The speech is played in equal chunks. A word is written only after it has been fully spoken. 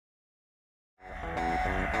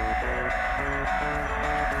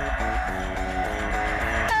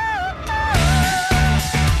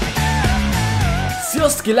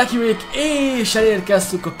Sziasztok, luckeY, és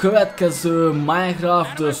elérkeztük a következő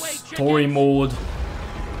Minecraft The Story Mode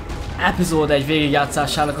epizód 1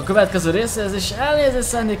 végigjátszásának a következő részéhez, és elnézést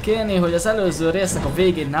szeretnék kérni, hogy az előző résznek a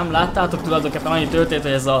végét nem láttátok. Tulajdonképpen annyi történt,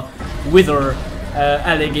 hogy ez a Wither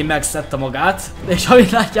eléggé megszedte magát, és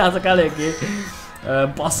amit látjátok, eléggé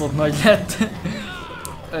baszott nagy lett.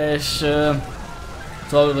 És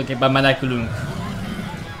tulajdonképpen menekülünk.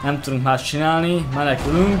 Nem tudunk más csinálni,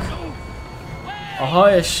 menekülünk.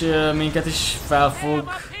 Aha, és minket is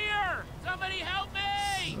felfog.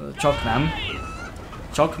 Csak nem.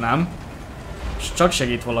 Csak nem. Csak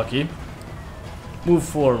segít valaki. Move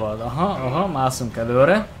forward. Aha, mászunk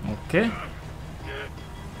előre. Oké.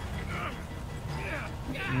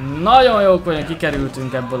 Nagyon jók vagyunk,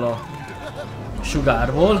 kikerültünk ebből a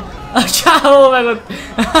sugárból. A csávó meg ott.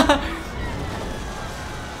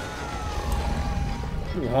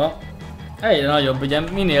 Egyre nagyobb, ugye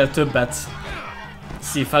minél többet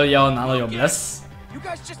szív fel, ugye annál nagyobb lesz.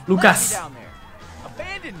 Lucas!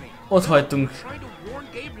 Ott hagytunk.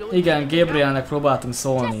 Igen, Gabrielnek próbáltunk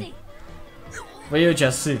szólni. Vagy ő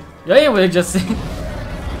Jesse? Ja, én vagyok Jesse!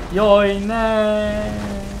 Jaj, ne!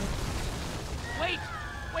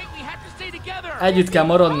 Együtt kell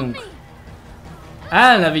maradnunk.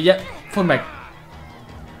 El ne vigye! Fogd meg!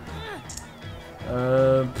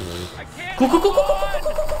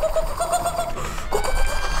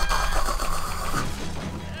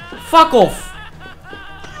 Fuck off!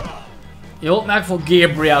 Jó, megfog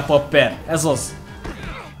Gabriel papper. Ez az.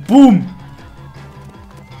 Boom!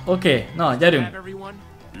 Oké, na, gyerünk.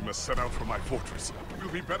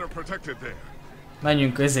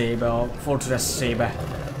 Menjünk közébe a fortressébe.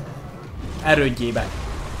 Erődjébe.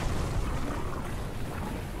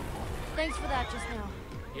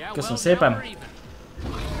 Köszönöm szépen.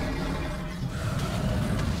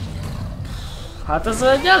 Hát ez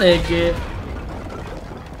egy eléggé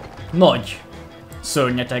nagy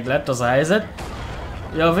szörnyeteg lett az a helyzet.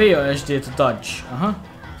 Ja, a VSD-t dodge. Aha.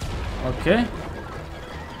 Oké.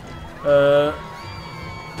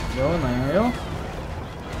 Jó, nagyon jó.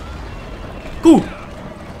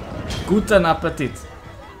 Guten Appetit.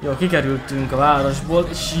 Jó, kikerültünk a városból,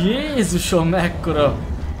 és Jézusom, mekkora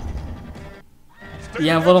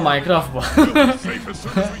ilyen van a Minecraftban.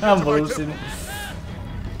 Nem valószínű.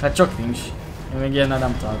 Hát csak nincs. Én még ilyennel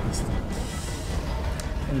nem találkoztam.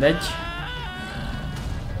 Mindegy.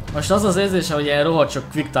 Most az az érzésem, hogy ilyen rohadt sok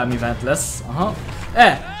quick time event lesz. Aha.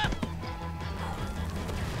 De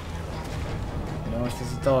most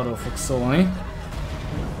ez itt arról fog szólni.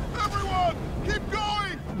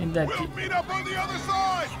 Mindenki.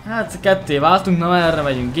 Hát ketté váltunk, na erre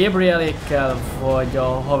megyünk. Gabrielékkel, vagy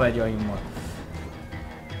a haverjaimmal.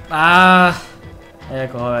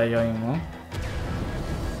 Megyek a haverjaimmal.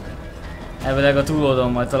 Elvileg a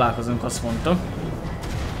túloldalon majd találkozunk, azt mondtam.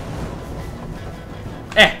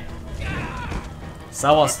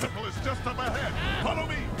 Szavaztok!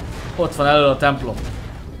 Ott van elő a templom.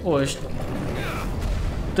 Ó, és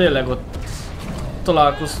tényleg ott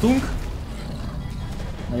találkoztunk.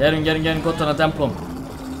 Na gyerünk, ott van a templom.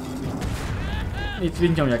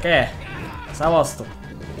 Itt nyomjak, Szavaztok!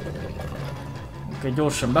 Oké,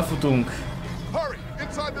 gyorsan befutunk.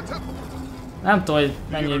 Nem tudom,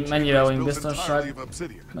 hogy mennyire vagyunk biztonságban.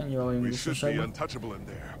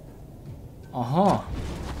 Aha.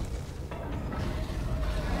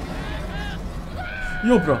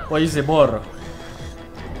 Jobbra, vagy balra.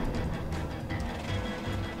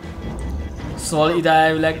 Szóval ide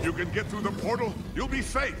elvileg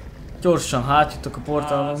gyorsan hátjutok a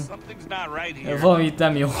portálon. Valami itt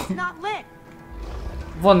nem jó.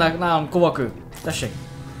 Vannak nálam kovakő. Tessék.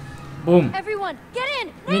 Boom.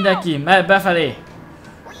 Mindenki, befelé.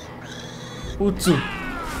 Utcu.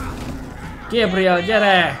 Gabriel,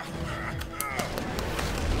 gyere!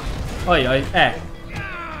 Ajjaj,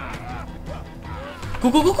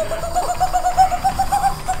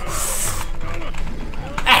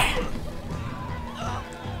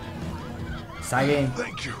 Szegény.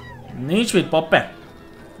 Nincs mit, papper.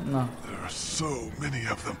 Na.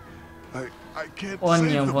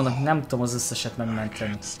 Annyian vannak, nem tudom az összeset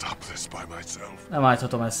megmenteni. Nem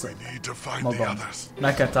állíthatom ezt magam.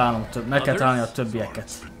 Meg kell találni a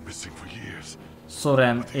többieket.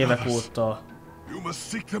 Soren évek óta.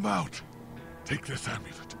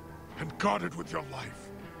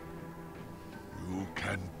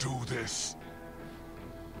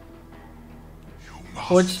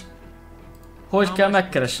 Hogy kell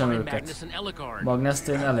megkeresnem őket?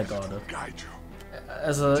 Magnesztén Elegardot.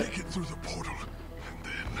 Ez a...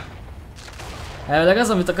 Elvileg az,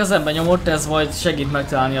 amit a kezemben nyomott, ez majd segít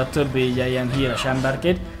megtalálni a többi ilyen híres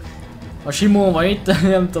emberkét. A Simón van itt,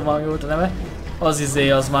 nem tudom, ami volt a neve.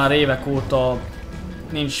 Az már évek óta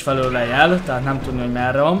nincs felőle jel, tehát nem tudni, hogy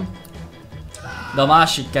merre van. De a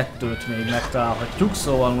másik kettőt még megtalálhatjuk,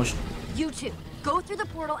 szóval most...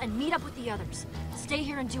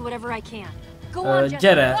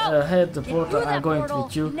 Gyere, head the portal, I'm going to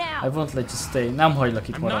meet you, I won't let you stay. Nem hagylak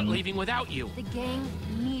itt maradni.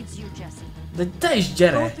 De te is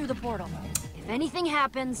gyere!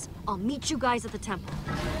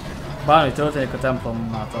 Bármi történik, a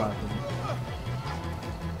templomnál találkozunk.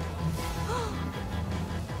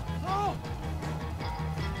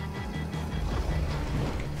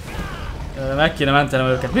 Meg kéne mentenem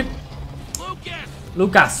őket. Mi?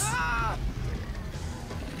 Lucas!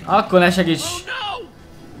 Akkor ne segíts!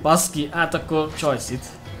 Baszki, hát akkor Joyce-it.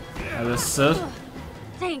 Először.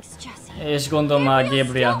 És gondolom már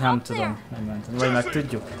Gabriel nem tudom megmenteni. Vagy meg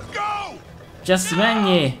tudjuk. Jesse,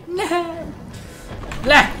 menjél!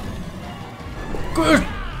 Le! Kurt!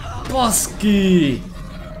 Baszki!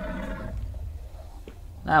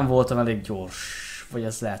 Nem voltam elég gyors. Vagy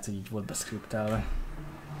ez lehet, hogy így volt beszkriptelve.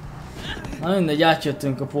 Na mindegy,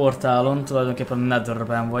 átjöttünk a portálon, tulajdonképpen a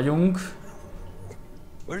Netherben vagyunk.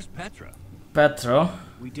 Petra.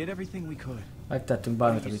 Megtettünk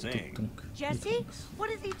bármit, amit tudtunk.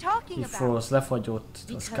 He froze, lefagyott,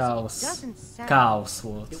 az káosz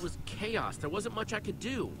volt.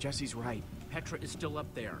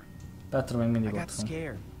 Petra még mindig ott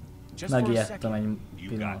van. Megijedtem egy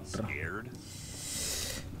pillanatra.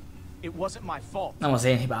 Nem az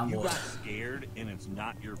én hibám volt.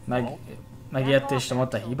 Megijedt és nem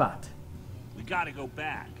ott a hibát?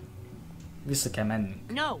 Vissza kell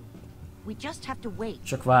mennünk.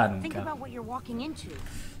 Csak várnunk kell.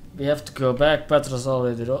 We have to go back, Petra's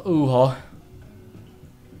already...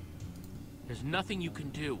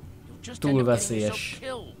 Túl veszélyes.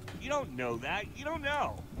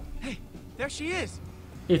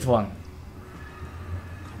 Itt van.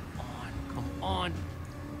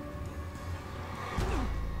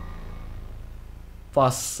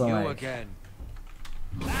 Passza meg.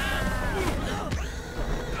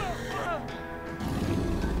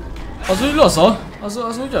 Az úgy laza,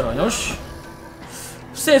 az úgy aranyos.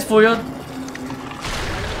 Szétfolyad.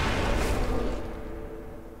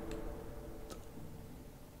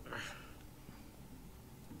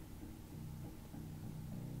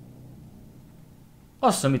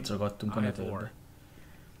 Azt hiszem, mit ragadtunk a netőrbe.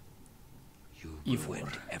 Ivor.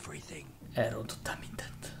 Elrontottál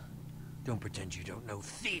mindent.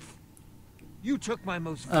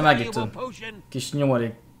 Megittem. Kis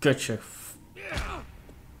nyomorék köcsög.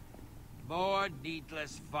 More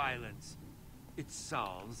needless violence. It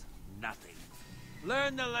solves nothing.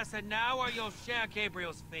 Learn the lesson now or you'll share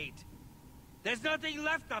Gabriel's fate. There's nothing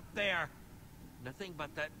left up there. Nothing but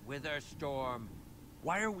that wither storm.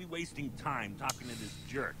 Why are we wasting time talking to this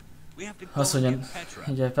jerk? We have to go get Petra.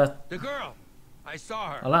 The girl. I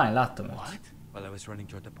saw her. A lány, láttam őt. What? While I was running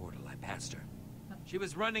toward the portal, I passed her. She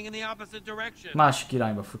was running in the opposite direction. Másik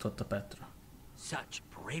irányba futott a Petra. Such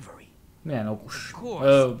bravery. Milyen okos.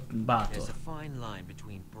 Bátor.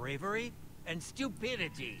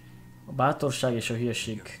 A bátorság és a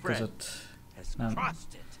hülyeség között nem.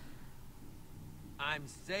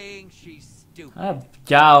 Hát,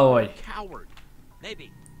 gyáoj!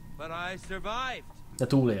 De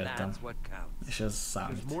túléltem. És ez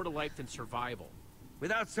számít.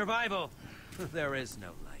 Without survival, there is no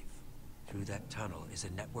life. Through that tunnel is a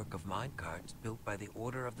network of minecarts built by the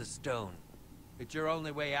Order of the Stone. It's your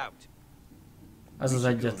only way out. Ez az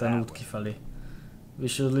egyetlen út kifelé. We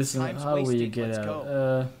should listen. How will you get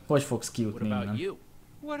out? Hogy fogsz kijutni innen?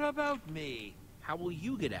 What about me? How will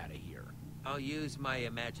you get out of here? I'll use my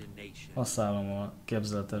imagination. Használom a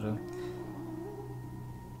képzeleterőt.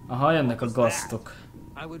 Aha, jönnek a gaztok.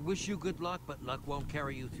 I would wish you good luck, but luck won't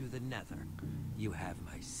carry you through the nether. You have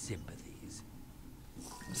my sympathies.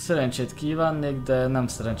 Szerencsét kívánnék, de nem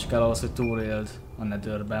szerencsé kell ahhoz, hogy túléld a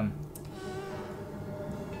netherben.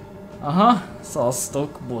 Aha,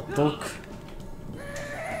 szasztok, botok.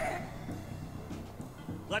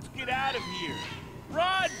 Let's get out of here.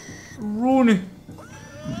 Run! Run!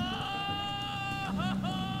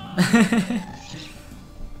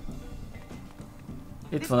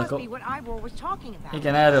 Itt vannak a...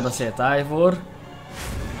 Igen, erről beszélt Ivor.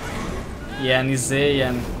 Ilyen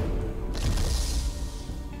ilyen...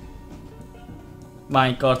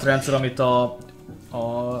 minecart rendszer, amit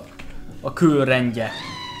a kőrendje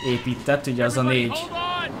épített, ugye az a négy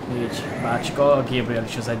bácska, a Gabriel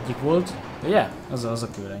is az egyik volt. Ugye? Az a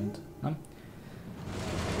kőrend, nem?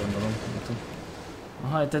 Gondolom, nem tudom.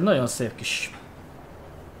 Aha, itt egy nagyon szép kis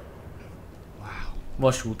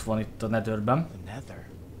vasút van itt a Netherben.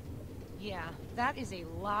 Yeah, that is a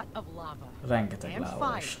lot of lava. Rengeteg And láva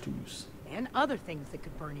fire. és tűz. And other things that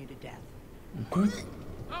could burn you to death.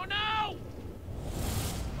 Oh no!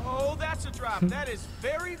 Oh, that's a drop. That is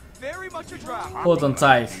very, very much a drop. Hold on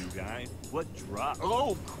tight. You guys, what drop?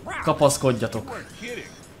 Oh crap! Kapaszkodjatok. You weren't kidding.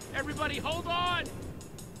 Everybody hold on!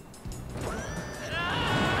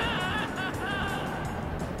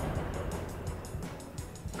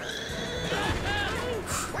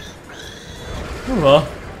 Húha!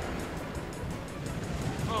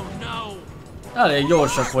 Oh no! Elég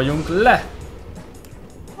gyorsak vagyunk. Le!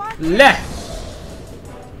 Le!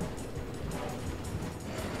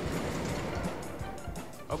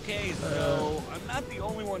 Okay, so I'm not the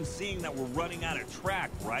only one seeing that we're running out of track,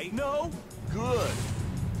 right? No? Good.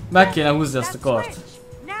 Meg kéne húzni ezt a That's kart. rich.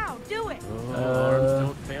 Now, do it. Arms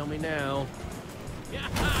don't fail me now.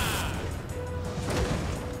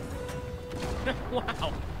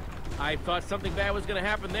 Wow. I thought something bad was gonna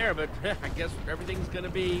happen there, but I guess everything's gonna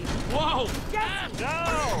be... Whoa!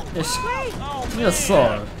 No! És Oh, mi a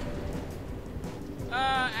szar?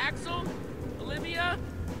 Axel? Olivia?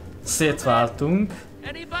 Szétváltunk.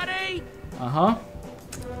 Anybody? Aha.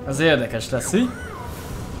 Ez érdekes lesz, így?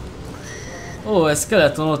 Ó, ez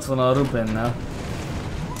skeleton ott van a Rubennel.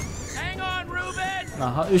 Hang on, Ruben!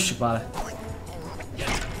 Aha, üssük már le.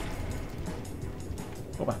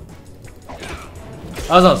 Hoppá.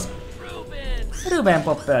 Azaz! Ruben! Ruben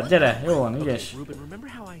Popper, gyere, jó van, ügyes. Ruben, remember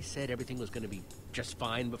how I said everything was gonna be just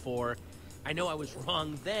fine before? I know I was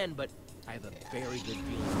wrong then, but I have a very good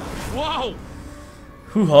feeling about it. Whoa!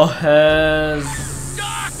 Húha, ez...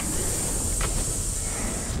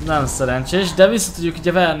 nem szerencsés, de vissza tudjuk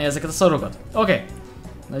ugye verni ezeket a szarokat. Oké.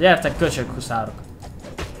 Na gyertek köcsöghuszárok.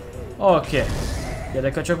 Oké.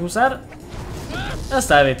 Gyere köcsöghuszár.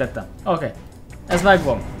 Ezt elvétettem. Oké. Ez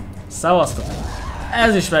megvan. Szevasztok.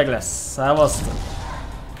 Ez is meg lesz. Szevasztok.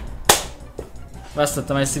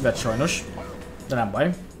 Vesztettem egy szívet sajnos. De nem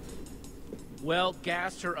baj. Well,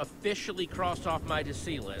 gas are officially crossed off my to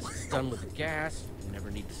see list. It's done with the gas.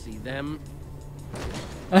 Never need to see them.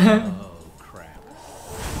 Oh, crap.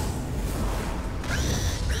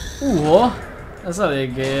 Ez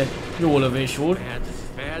eléggé jó lövés volt. Bad, this is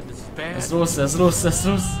bad, this is bad. Ez rossz, ez rossz, ez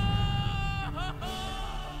rossz.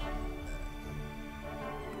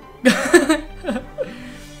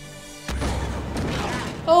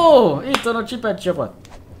 Ó, itt van a csipet csapat.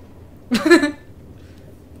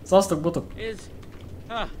 Szasztok, botok. Is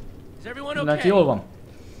everyone Mindenki okay? jól van.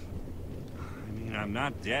 I mean, I'm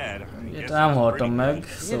not dead. I Itt guess nem that's haltam pretty meg,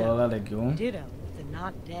 szóval elég jó. Ditto. The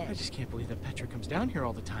not dead. I just can't believe that Petra comes down here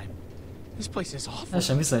all the time. This place is awful. Ez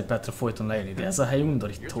sem hiszem, hogy Petra folyton leéli, de ez a hely Your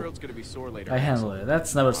undorító. throat's gonna be sore later. I handle it.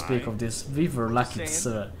 Let's never speak of this. We were lucky,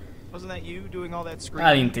 sir. Wasn't that you doing all that screaming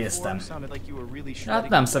Elintéztem. before? Sounded like you were really Hát shredding.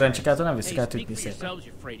 nem szerencsékától nem viszik Hey, el speak tütni for szépen. yourselves,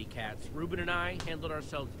 you fraidy cats. Ruben and I handled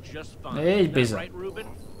ourselves just fine. Így Isn't that bizony. right, Ruben?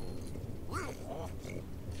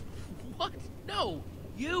 What? No,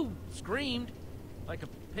 you screamed like a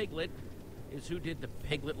piglet. Is who did the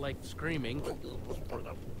piglet-like screaming?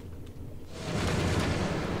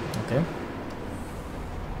 Oké.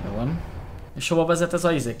 Jó van. És hova vezet ez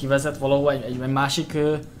a izé? Kivezet valahol egy másik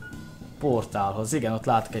portálhoz. Igen, ott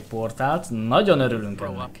látok egy portált. Nagyon örülünk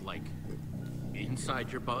Throw ennek. up like inside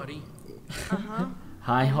your body?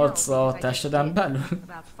 Hányhatsz a testeden belül?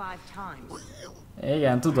 About 5 times.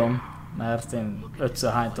 Igen, tudom. Mert én 5-ször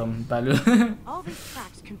hánytam belül. All these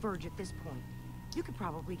tracks converge at this point. You could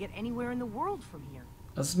probably get anywhere in the world from here.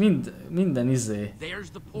 Az minden izé There's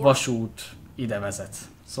the portal. vasút ide vezet.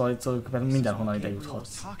 Szóval mindenhonnan ide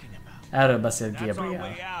juthatsz. Erről beszélt That's our Gabriel. way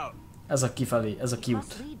out. Ez a kifelé, ez a Must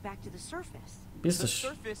kiút. lead back to the surface. The Biztos.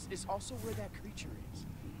 surface is also where that creature is.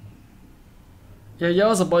 Ja, ugye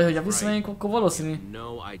az a baj, hogy ha visszamegyünk, akkor valószínű...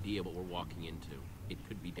 No idea what we're walking into. It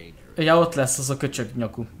could be dangerous. Ja, ott lesz az a köcsög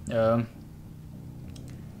nyakú.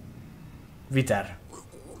 Viter.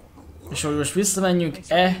 És hogy most visszamenjünk, Thanks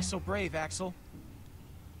for being so brave, Axel.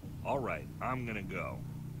 All right, I'm gonna go.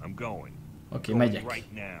 I'm going. Oké, Going megyek.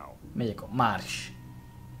 right now. Megyek már is.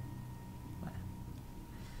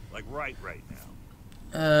 Like right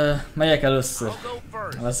now. Megyek először. I'll go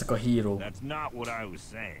first. Leszek a híró. That's not what I was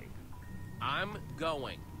saying. I'm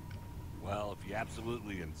going. Well, if you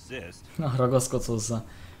absolutely insist. Na, ragaszkodsz hozzá.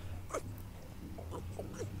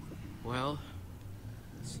 Well,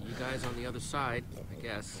 see you guys on the other side, I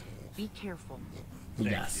guess. Be careful.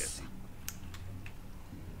 Vigyázz.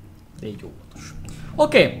 Légy óvatos.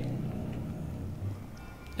 Oké.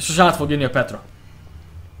 És most át fog jönni a Petra.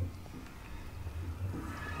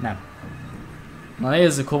 Nem. Na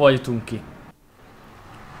nézzük, hova jutunk ki.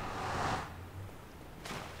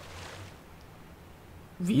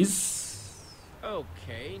 Víz.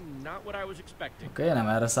 Okay, not what I was expecting. Oké, nem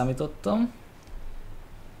erre számítottam.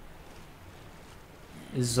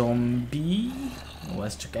 Zombi. Ó,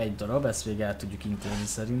 ez csak egy darab, ezt végig el tudjuk intézni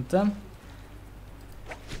szerintem.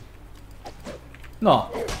 Na!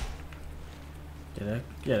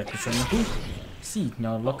 Gyere kisanyag.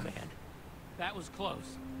 Szítnyarlak. That was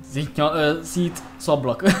close. Szít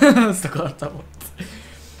szablak. Ezt akartam ott.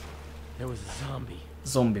 There was a zombie.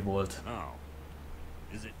 Zombi volt. Oh.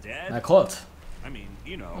 Is it dead? Meghalt? I mean,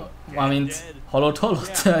 you know, Mármint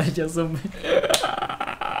halott egy a zombi.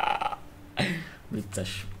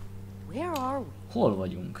 Vicces. Where are we? Hol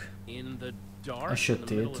vagyunk? In the dark, A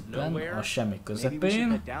sötétben, a semmi Maybe we should head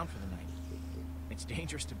közepén. down for the night. It's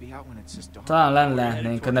dangerous to be out when it's just dark. Talán lenn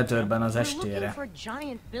lehetnénk a netőrben az We're looking estére. for a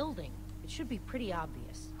giant building. It should be pretty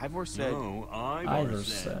obvious. Ivor said. No, Ivor Ivor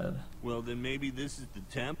said. said. Well, then maybe this is the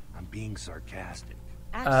temp. I'm being sarcastic.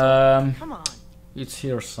 Axel, come on. It's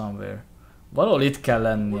here somewhere. Valahol itt kell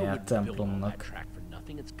lennie a Wouldn't build all that templomnak. track for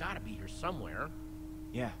nothing. It's gotta be here somewhere.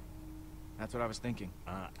 Yeah, that's what I was thinking.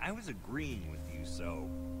 I was agreeing with you, so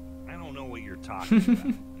I don't know what you're talking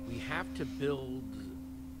about. We have to build.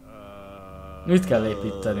 Mit kell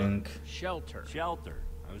építenünk? Shelter. Shelter.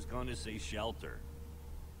 I was going to say shelter.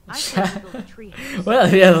 I said we build a treehouse. Olyan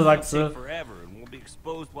hülye az It'll Axel. take forever, and we'll be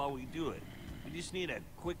exposed while we do it. We just need a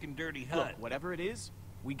quick and dirty hut. Look, whatever it is,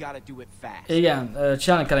 we gotta do it fast. Igen,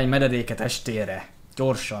 csinálni kell egy menedéket estére.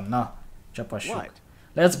 Gyorsan, na, csapassuk. What?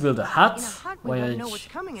 Let's build a hut, In a hut, we vagy won't egy know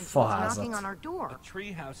what's coming until it's knocking on faházat. our door. A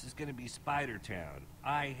treehouse is going to be Spider Town.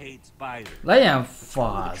 I hate spiders. Legyen The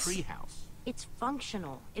faház. treehouse. It's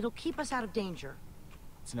functional. It'll keep us out of danger.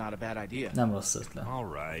 It's not a bad idea. Nem rossz ötlet. All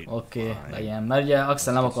right. Oké, fine. legyen. Mert ugye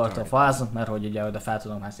Axel nem akarta a faházat, mert hogy ugye oda fel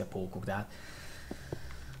tudom mászni a pókok, de hát...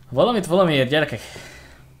 Valamit valamiért, gyerekek.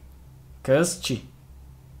 Csi.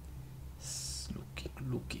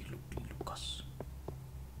 Luki, Lukasz.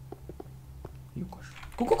 Lyukas.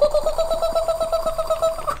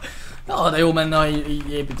 Ja, de jó menne, ha így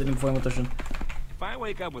építenünk folyamatosan. If I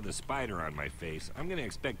wake up with a spider on my face, I'm going to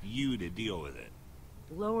expect you to deal with it.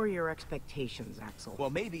 Lower your expectations, Axel. Well,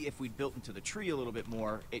 maybe if we'd built into the tree a little bit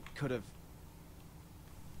more, it could have.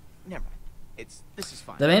 Never mind. This is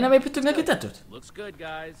fine. De miért nem építünk neki tetőt? Looks good,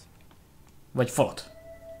 guys. Vagy falat?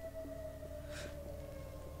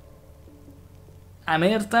 Nem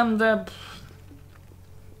értem, de...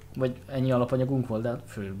 Vagy ennyi alapanyagunk volt, de hát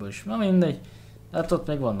főből is. Na mindegy. Hát ott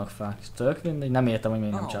még vannak fák. Tök mindegy. Nem értem, hogy még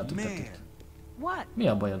nem csináltuk tetőt. What? Mi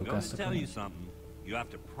a baj a I'm going Lukász? to tell you something. You have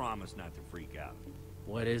to promise not to freak out.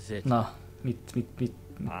 What is it? Na, mit? I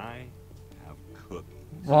have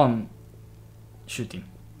cookies. Van süti.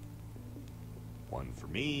 One for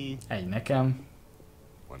me, Egy nekem,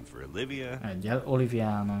 one for Olivia, egy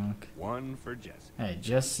Oliviának, one for Jesse. egy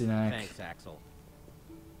Jesse-nek, Thanks, Axel.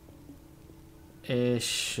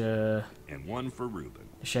 és And one for Ruben.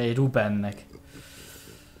 egy Rubennek.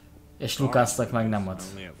 És Lukásznak meg nem ad. I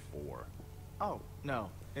only have 4. Oh no,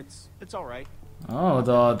 it's all right.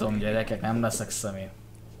 Odaadom, gyerekek, nem leszek személy.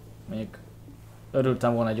 Még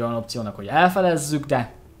örültem volna egy olyan opciónak, hogy elfelezzük,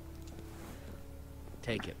 de...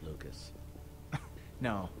 Take it, Lucas.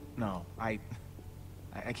 No, I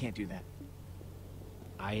can't do that.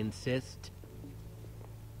 I insist.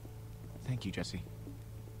 Thank you, Jesse.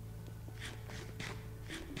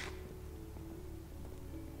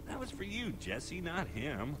 That was for you, Jesse, not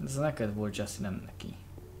him. Ez neked volt, Jesse, nem neki.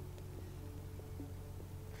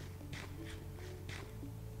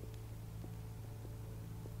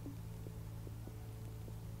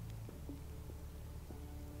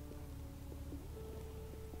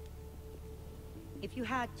 If you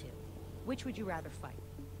had to, which would you rather fight?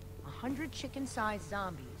 100 chicken-sized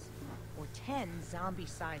zombies or 10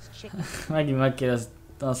 zombie-sized chickens? Megint megkérdezett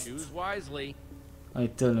azt, Choose wisely.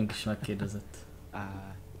 amit tőlünk is megkérdezett.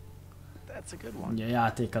 That's a good one. Ugye a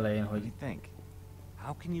játék elején, What do hogy you think?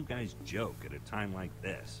 How can you guys joke at a time like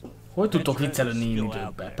this? hogy tudtok Petra is viccelődni still ilyen out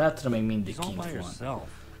időben? there. Petra még mindig She's all kint by van. herself.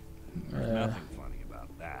 There's nothing funny about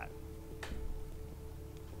that.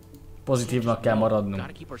 Pozitívnak kell maradnunk.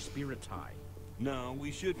 Gotta keep our spirits high. No,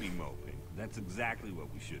 we should be moping. That's exactly what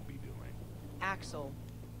we should be doing. Axel,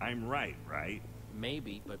 I'm right, right?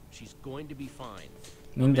 Maybe, but she's going to be fine.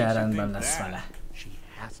 Minden rendben lesz vele. She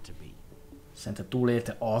has to be. Szerintem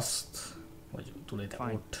túlélte azt, vagy túlélte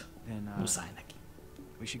Fine. ott, Then muszáj neki.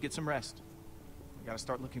 we should get some rest. We gotta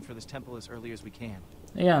start looking for this temple as early as we can.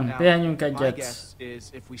 Igen, Now, pihenjünk my egyet. guess is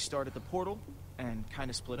if we start at the portal and kind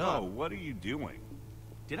of split Oh, up. what are you doing?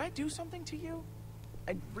 Did I do something to you?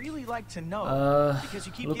 I'd really like to know. Because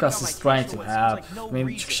you keep Lucas getting on is my trying case to so it seems help. like no Én csak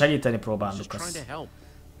reason. segíteni próbálom Just trying Lucas. to help.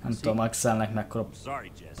 Nem tudom, Axelnek mekkora I'm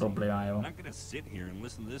sorry, Jesse. problémája I'm van. not gonna sit here and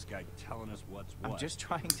listen to this guy telling us what's I'm what. just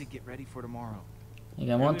trying to get ready for tomorrow.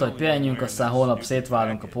 Igen, mondta, hogy pihenjünk, aztán holnap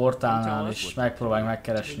szétválunk a portálnál, és megpróbáljuk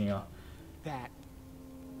megkeresni a... That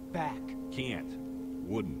back. Can't.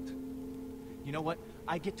 Wouldn't. You know what?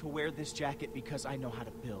 I get to wear this jacket because I know how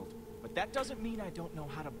to build. But that doesn't mean I don't know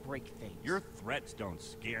how to break things. Your threats don't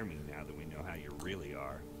scare me now that we know how you really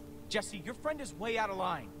are. Jesse, your friend is way out of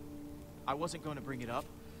line. I wasn't going to bring it up,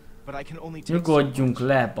 but I can only take Nyugodjunk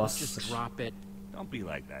le, Just basszus. drop it. Don't be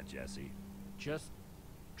like that, Jesse. Just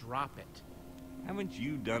drop it. Haven't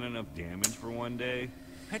you done enough damage for one day?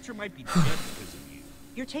 Petra might be dead because of you.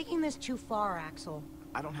 You're taking this too far, Axel.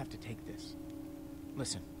 I don't have to take this.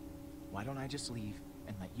 Listen, why don't I just leave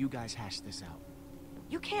and let you guys hash this out?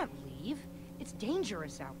 You can't leave. It's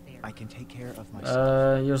dangerous out there. I can take care of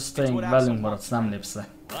myself. You're staying, velünk maradsz, nem lépsz le.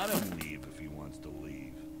 Let him leave if he wants to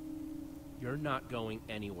leave. You're not going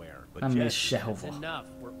anywhere. But Nem mész Jesse, It's sehova. enough.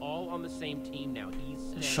 We're all on the same team now.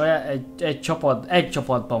 He's Saját, egy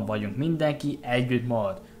csapatban vagyunk, mindenki együtt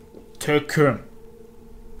marad. Tököm!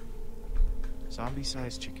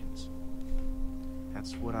 Zombie-sized chickens.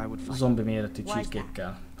 That's what I would fight. Zombi méretű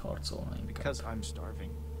csirkékkel harcolna inkább. Because I'm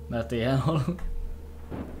starving. Mert éhen halunk.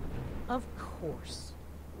 Of course.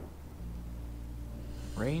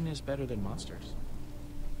 Rain is better than monsters.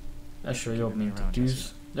 Eső jobb, mint a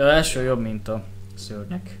tűz. De eső jobb, mint a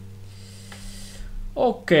szörnyek.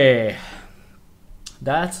 Oké.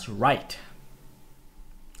 That's right.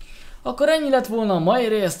 Akkor ennyi lett volna a mai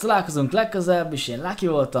rész, találkozunk legközelebb, és én Lucky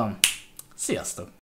voltam. Sziasztok!